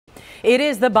It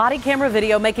is the body camera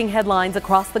video making headlines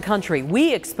across the country.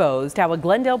 We exposed how a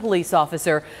Glendale police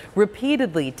officer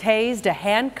repeatedly tased a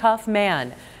handcuffed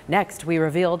man. Next, we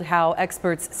revealed how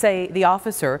experts say the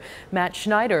officer, Matt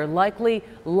Schneider, likely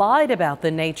lied about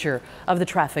the nature of the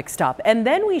traffic stop. And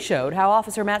then we showed how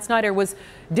Officer Matt Schneider was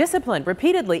disciplined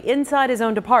repeatedly inside his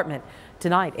own department.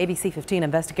 Tonight, ABC 15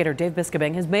 investigator Dave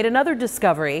Biscobing has made another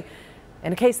discovery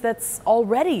in a case that's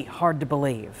already hard to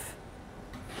believe.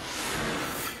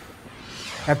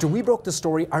 After we broke the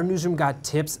story, our newsroom got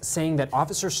tips saying that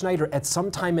Officer Schneider at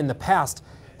some time in the past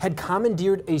had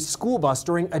commandeered a school bus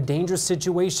during a dangerous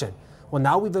situation. Well,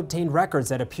 now we've obtained records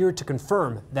that appear to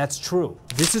confirm that's true.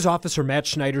 This is Officer Matt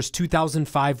Schneider's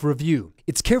 2005 review.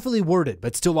 It's carefully worded,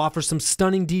 but still offers some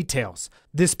stunning details.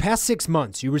 This past 6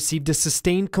 months, you received a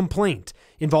sustained complaint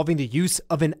involving the use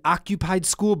of an occupied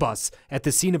school bus at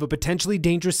the scene of a potentially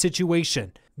dangerous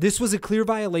situation. This was a clear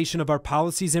violation of our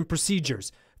policies and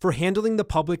procedures for handling the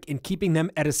public and keeping them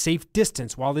at a safe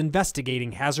distance while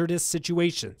investigating hazardous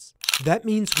situations. That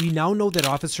means we now know that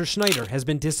Officer Schneider has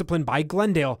been disciplined by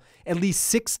Glendale at least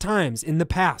 6 times in the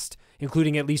past,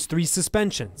 including at least 3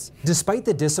 suspensions. Despite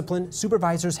the discipline,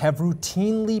 supervisors have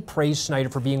routinely praised Schneider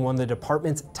for being one of the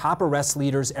department's top arrest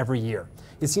leaders every year.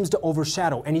 It seems to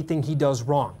overshadow anything he does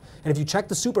wrong. And if you check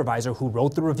the supervisor who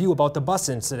wrote the review about the bus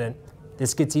incident,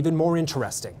 this gets even more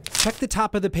interesting. Check the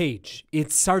top of the page.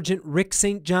 It's Sergeant Rick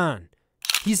St. John.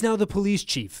 He's now the police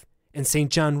chief. And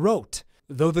St. John wrote,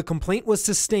 "Though the complaint was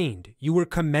sustained, you were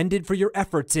commended for your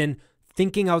efforts in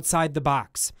thinking outside the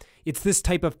box. It's this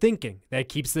type of thinking that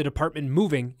keeps the department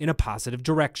moving in a positive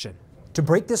direction." To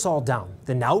break this all down,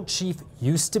 the now chief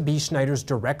used to be Schneider's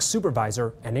direct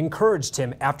supervisor and encouraged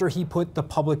him after he put the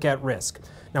public at risk.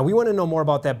 Now, we want to know more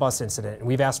about that bus incident, and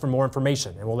we've asked for more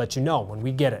information, and we'll let you know when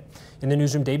we get it. In the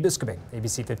newsroom, Dave Biscobing,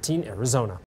 ABC 15, Arizona.